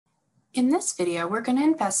In this video, we're going to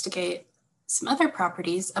investigate some other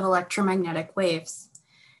properties of electromagnetic waves.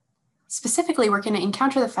 Specifically, we're going to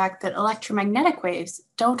encounter the fact that electromagnetic waves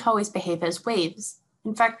don't always behave as waves.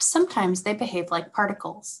 In fact, sometimes they behave like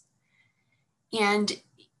particles. And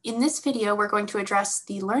in this video, we're going to address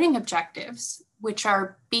the learning objectives, which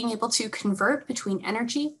are being able to convert between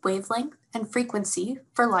energy, wavelength, and frequency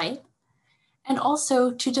for light, and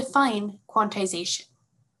also to define quantization.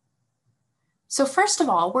 So first of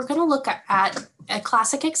all, we're going to look at a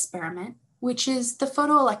classic experiment, which is the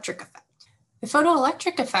photoelectric effect. The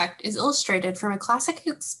photoelectric effect is illustrated from a classic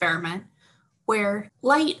experiment where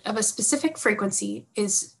light of a specific frequency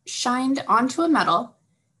is shined onto a metal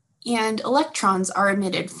and electrons are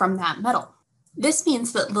emitted from that metal. This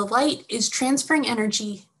means that the light is transferring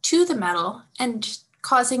energy to the metal and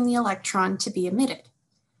causing the electron to be emitted.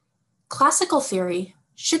 Classical theory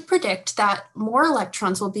should predict that more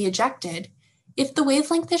electrons will be ejected if the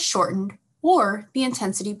wavelength is shortened or the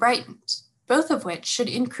intensity brightened, both of which should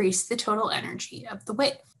increase the total energy of the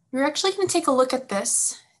wave. We're actually going to take a look at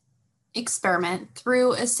this experiment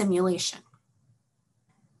through a simulation.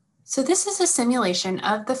 So this is a simulation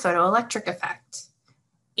of the photoelectric effect.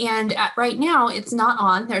 And right now it's not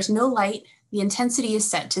on, there's no light, the intensity is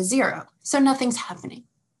set to 0, so nothing's happening.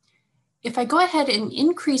 If I go ahead and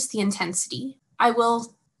increase the intensity, I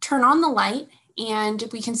will turn on the light and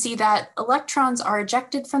we can see that electrons are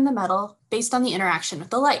ejected from the metal based on the interaction of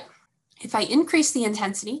the light. If I increase the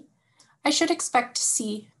intensity, I should expect to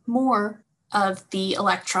see more of the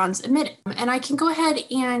electrons emitted. And I can go ahead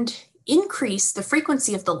and increase the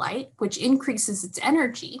frequency of the light, which increases its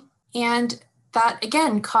energy. And that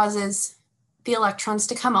again causes the electrons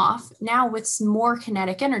to come off, now with more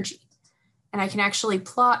kinetic energy. And I can actually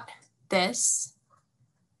plot this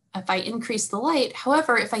if I increase the light.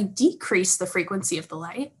 However, if I decrease the frequency of the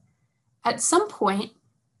light, at some point,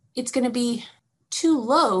 it's going to be too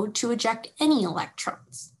low to eject any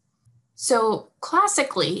electrons. So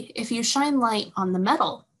classically, if you shine light on the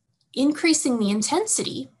metal, increasing the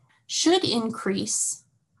intensity should increase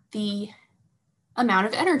the amount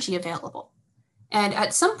of energy available. And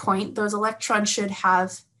at some point, those electrons should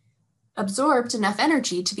have absorbed enough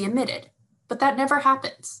energy to be emitted, but that never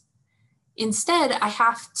happens. Instead, I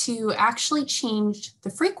have to actually change the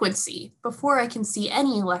frequency before I can see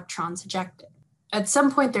any electrons ejected. At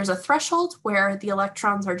some point, there's a threshold where the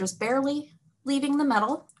electrons are just barely leaving the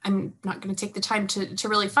metal. I'm not going to take the time to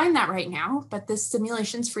really find that right now, but this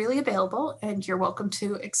simulation is freely available and you're welcome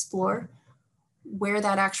to explore where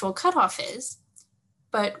that actual cutoff is.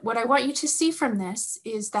 But what I want you to see from this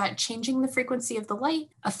is that changing the frequency of the light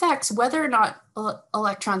affects whether or not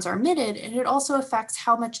electrons are emitted, and it also affects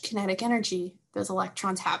how much kinetic energy those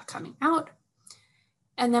electrons have coming out.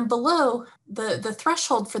 And then below the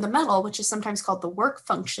threshold for the metal, which is sometimes called the work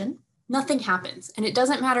function, nothing happens. And it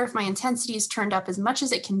doesn't matter if my intensity is turned up as much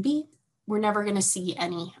as it can be, we're never going to see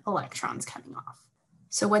any electrons coming off.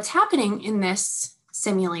 So what's happening in this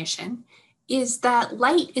simulation is that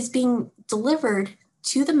light is being delivered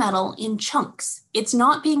to the metal in chunks. It's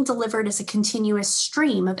not being delivered as a continuous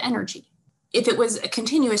stream of energy. If it was a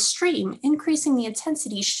continuous stream, increasing the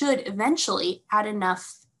intensity should eventually add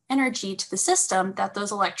enough energy to the system that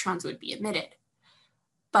those electrons would be emitted.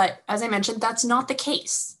 But as I mentioned, that's not the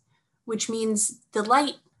case, which means the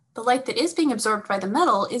light that is being absorbed by the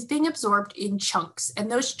metal is being absorbed in chunks.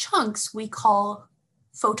 And those chunks we call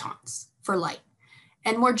photons for light.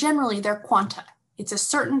 And more generally, they're quanta. It's a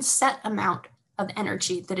certain set amount of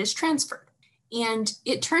energy that is transferred. And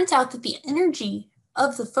it turns out that the energy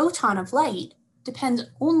of the photon of light depends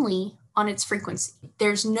only on its frequency.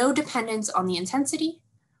 There's no dependence on the intensity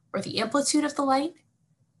or the amplitude of the light.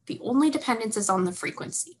 The only dependence is on the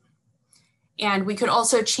frequency. And we could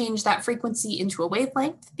also change that frequency into a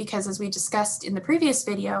wavelength because, as we discussed in the previous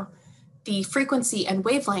video, the frequency and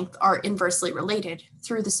wavelength are inversely related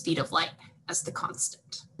through the speed of light as the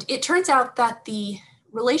constant. It turns out that the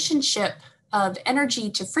relationship of energy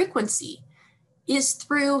to frequency is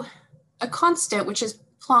through a constant, which is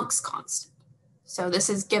Planck's constant. So this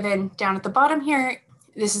is given down at the bottom here.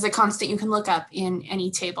 This is a constant you can look up in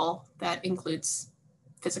any table that includes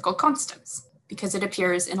physical constants because it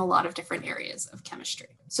appears in a lot of different areas of chemistry.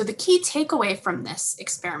 So the key takeaway from this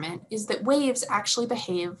experiment is that waves actually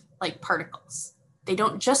behave like particles. They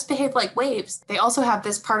don't just behave like waves, they also have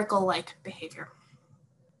this particle-like behavior.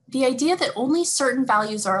 The idea that only certain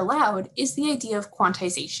values are allowed is the idea of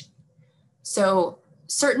quantization. So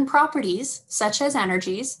certain properties, such as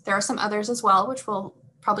energies, there are some others as well, which we'll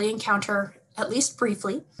probably encounter at least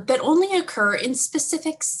briefly, that only occur in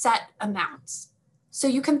specific set amounts. So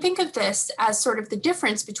you can think of this as sort of the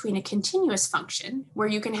difference between a continuous function, where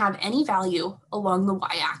you can have any value along the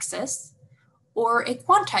y-axis, or a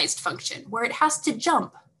quantized function, where it has to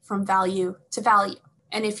jump from value to value.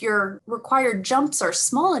 And if your required jumps are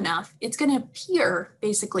small enough, it's going to appear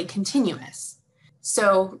basically continuous.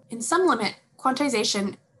 So in some limit,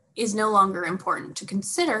 quantization is no longer important to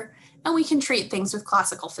consider, and we can treat things with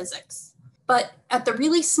classical physics. But at the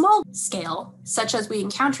really small scale, such as we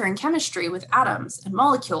encounter in chemistry with atoms and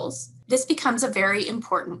molecules, this becomes a very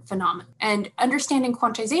important phenomenon. And understanding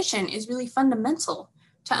quantization is really fundamental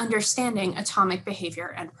to understanding atomic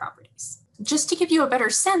behavior and properties. Just to give you a better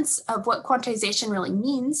sense of what quantization really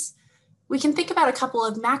means, we can think about a couple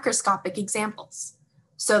of macroscopic examples.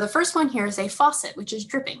 So the first one here is a faucet, which is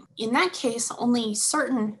dripping. In that case, only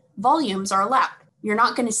certain volumes are allowed. You're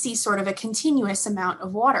not going to see sort of a continuous amount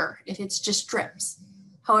of water if it's just drips.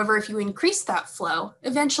 However, if you increase that flow,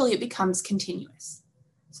 eventually it becomes continuous.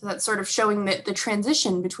 So that's sort of showing that the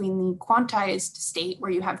transition between the quantized state,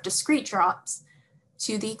 where you have discrete drops,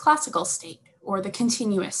 to the classical state, or the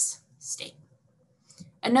continuous state.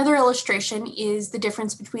 Another illustration is the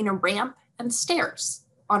difference between a ramp and stairs.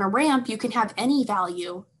 On a ramp, you can have any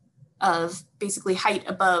value of basically height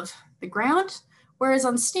above the ground, whereas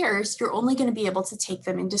on stairs, you're only going to be able to take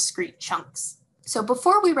them in discrete chunks. So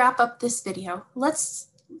before we wrap up this video, let's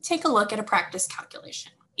take a look at a practice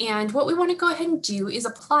calculation. And what we want to go ahead and do is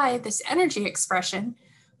apply this energy expression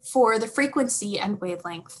for the frequency and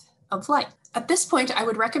wavelength of light. At this point, I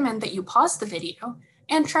would recommend that you pause the video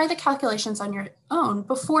and try the calculations on your own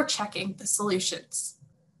before checking the solutions.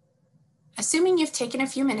 Assuming you've taken a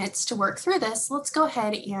few minutes to work through this, let's go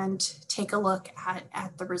ahead and take a look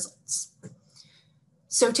at the results.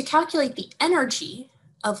 So to calculate the energy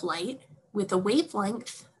of light with a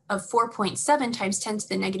wavelength of 4.7 times 10 to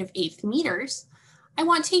the negative 8th meters, I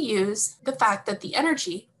want to use the fact that the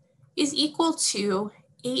energy is equal to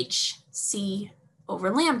hc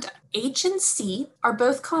over lambda. H and c are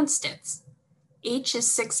both constants. H is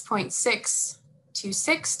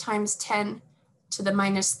 6.626 times 10 to the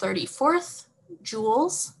minus 34th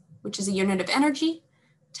joules, which is a unit of energy,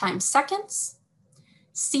 times seconds.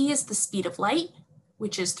 C is the speed of light,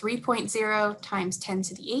 which is 3.0 times 10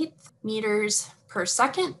 to the 8th meters per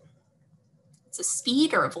second. It's a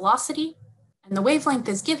speed or a velocity. And the wavelength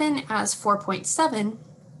is given as 4.7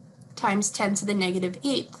 times 10 to the negative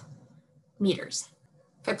 8th meters.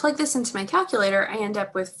 If I plug this into my calculator, I end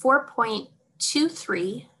up with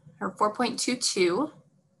 4.23 or 4.22,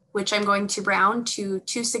 which I'm going to round to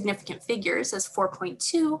two significant figures as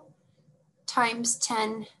 4.2 times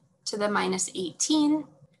 10 to the minus 18.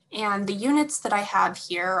 And the units that I have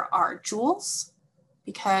here are joules,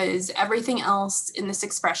 because everything else in this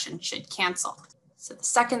expression should cancel. So the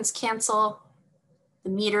seconds cancel, the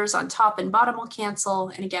meters on top and bottom will cancel,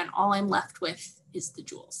 and again, all I'm left with is the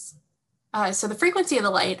joules. So the frequency of the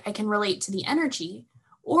light I can relate to the energy,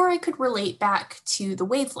 or I could relate back to the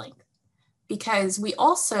wavelength, because we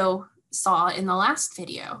also saw in the last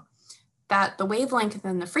video that the wavelength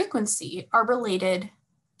and the frequency are related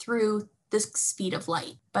through the speed of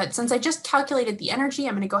light. But since I just calculated the energy,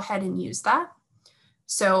 I'm going to go ahead and use that.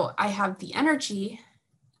 So I have the energy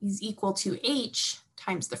is equal to h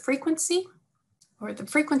times the frequency, or the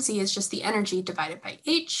frequency is just the energy divided by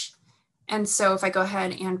h. And so if I go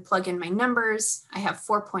ahead and plug in my numbers, I have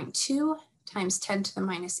 4.2 times 10 to the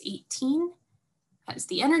minus 18 as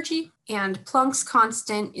the energy. And Planck's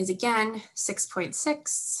constant is again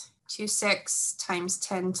 6.626 times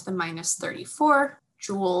 10 to the minus 34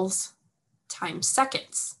 joules times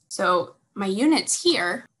seconds. So my units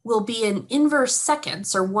here will be in inverse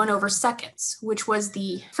seconds, or 1 over seconds, which was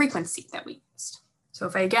the frequency that we used. So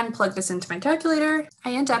if I again plug this into my calculator,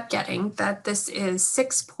 I end up getting that this is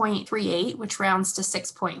 6.38, which rounds to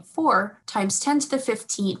 6.4, times 10 to the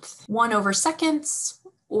 15th, 1 over seconds,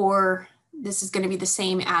 or this is going to be the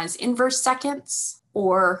same as inverse seconds,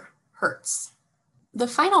 or hertz. The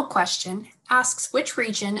final question asks which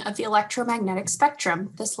region of the electromagnetic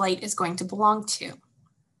spectrum this light is going to belong to.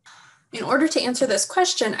 In order to answer this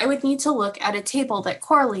question, I would need to look at a table that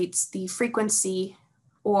correlates the frequency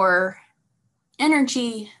or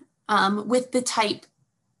energy with the type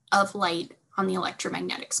of light on the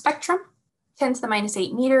electromagnetic spectrum. 10 to the minus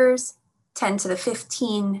 8 meters, 10 to the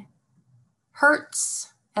 15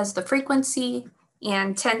 hertz as the frequency,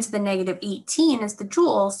 and 10 to the negative 18 as the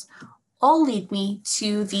joules, all lead me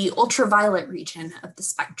to the ultraviolet region of the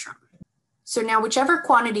spectrum. So now whichever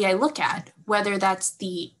quantity I look at, whether that's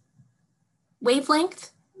the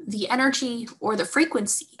wavelength, the energy, or the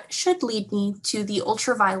frequency, should lead me to the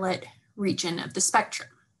ultraviolet region of the spectrum.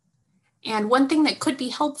 And one thing that could be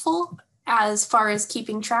helpful as far as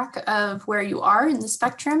keeping track of where you are in the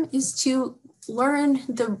spectrum is to learn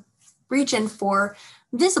the region for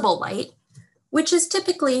visible light, which is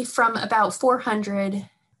typically from about 400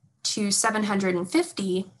 to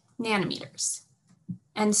 750 nanometers.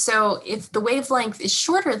 And so if the wavelength is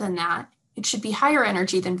shorter than that, it should be higher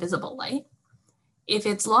energy than visible light. If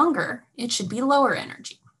it's longer, it should be lower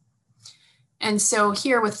energy. And so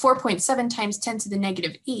here with 4.7 times 10 to the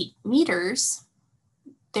negative 8 meters,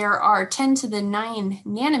 there are 10 to the 9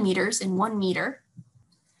 nanometers in 1 meter.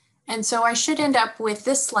 And so I should end up with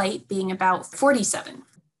this light being about 47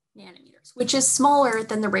 nanometers, which is smaller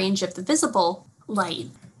than the range of the visible light.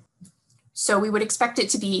 So we would expect it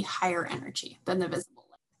to be higher energy than the visible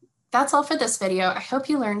light. That's all for this video. I hope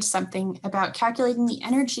you learned something about calculating the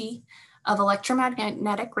energy of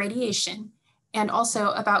electromagnetic radiation and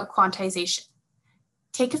also about quantization.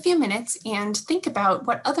 Take a few minutes and think about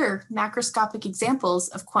what other macroscopic examples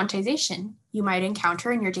of quantization you might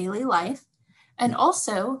encounter in your daily life, and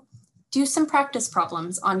also do some practice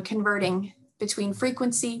problems on converting between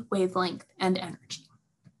frequency, wavelength, and energy.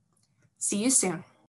 See you soon.